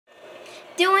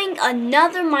doing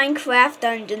another Minecraft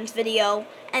Dungeons video,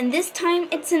 and this time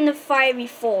it's in the Fiery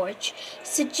Forge,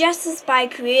 suggested by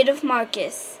Creative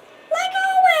Marcus. Like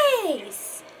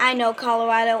always! I know,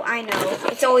 Colorado, I know.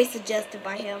 It's always suggested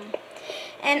by him.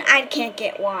 And I can't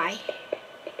get why.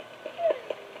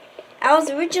 I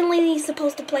was originally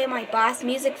supposed to play my boss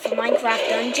music for Minecraft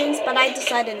Dungeons, but I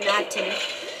decided not to.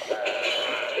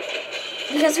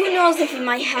 Because who knows if he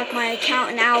might hack my account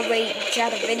and I'll rage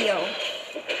out a video.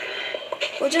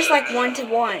 We're just like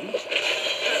 1-to-1.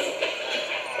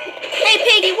 Hey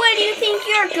Piggy, where do you think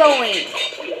you're going?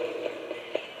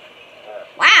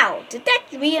 Wow, did that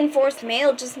reinforced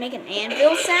mail just make an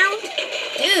anvil sound?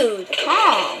 Dude,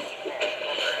 calm.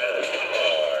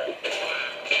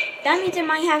 That means it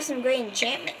might have some great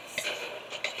enchantments.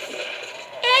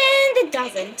 And it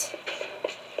doesn't.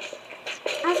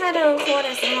 I'll try to record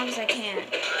as long as I can.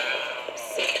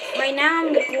 Right now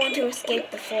I'm going to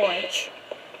escape the forge.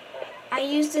 I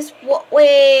use this,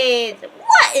 wait,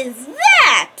 what is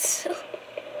that?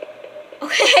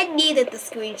 Okay, I needed to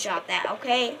screenshot that,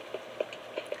 okay?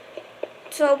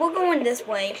 So we're going this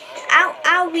way.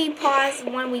 I'll re-pause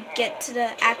when we get to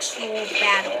the actual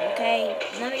battle, okay?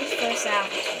 Let me first out.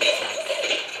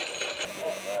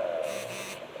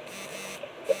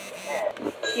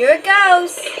 Here it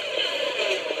goes.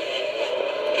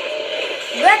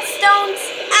 Redstones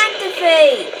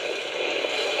activate.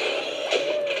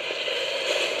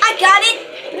 I got it.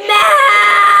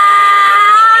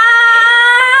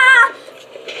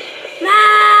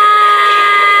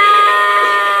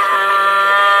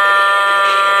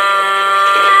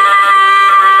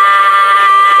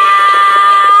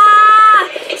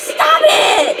 Stop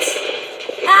it!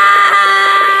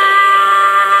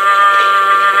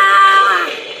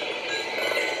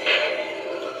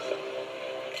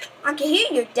 I can hear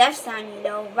your death sound, you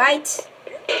know, right?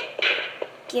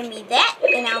 Give me that,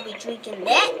 and I'll be drinking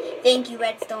that. Thank you,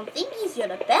 Redstone Thingies, you're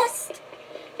the best.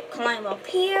 Climb up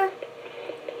here.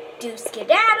 Do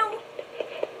skedaddle.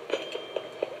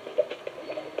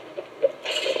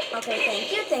 Okay,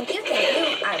 thank you, thank you, thank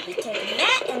you. I'll be taking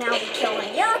that, and I'll be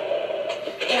killing you.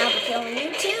 And I'll be killing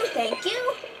you too, thank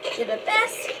you. You're the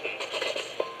best.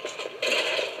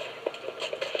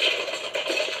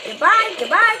 Goodbye,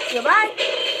 goodbye, goodbye.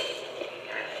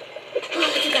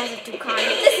 Oh, you guys are too kind.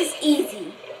 This is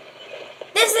easy.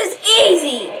 This is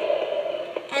easy!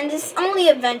 And it's only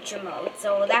adventure mode,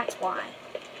 so that's why.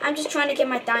 I'm just trying to get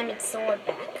my diamond sword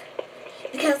back.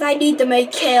 Because I need to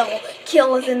make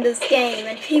kills in this game,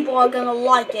 and people are gonna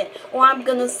like it, or I'm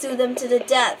gonna sue them to the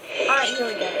death. Alright, here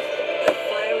we go. The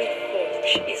Fiery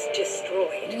Forge is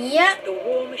destroyed. Yep. The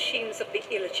war machines of the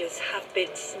Illagers have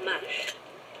been smashed.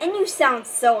 And you sound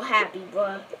so happy,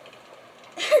 bruh.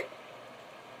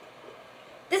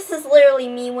 This is literally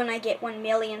me when I get 1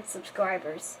 million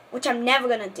subscribers, which I'm never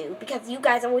gonna do because you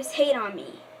guys always hate on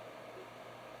me.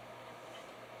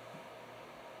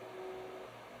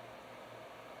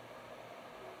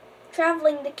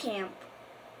 Traveling to camp.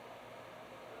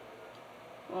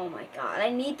 Oh my god, I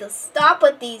need to stop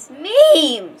with these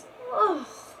memes. Ugh.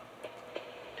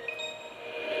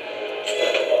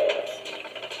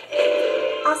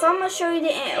 Also, I'm gonna show you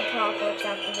the ant apocalypse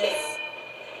after this.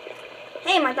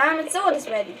 Hey, my diamond sword is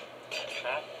ready.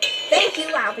 Thank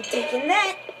you, I'll be taking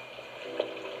that.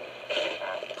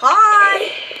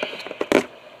 Hi!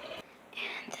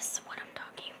 And this is what I'm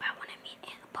talking about when I mean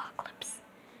ant apocalypse.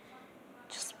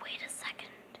 Just wait a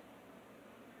second.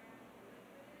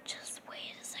 Just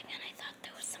wait a second, I thought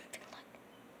there was something like...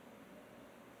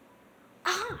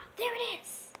 Ah, there it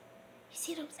is! You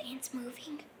see those ants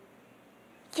moving?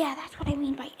 Yeah, that's what I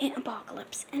mean by ant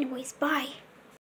apocalypse. Anyways, bye.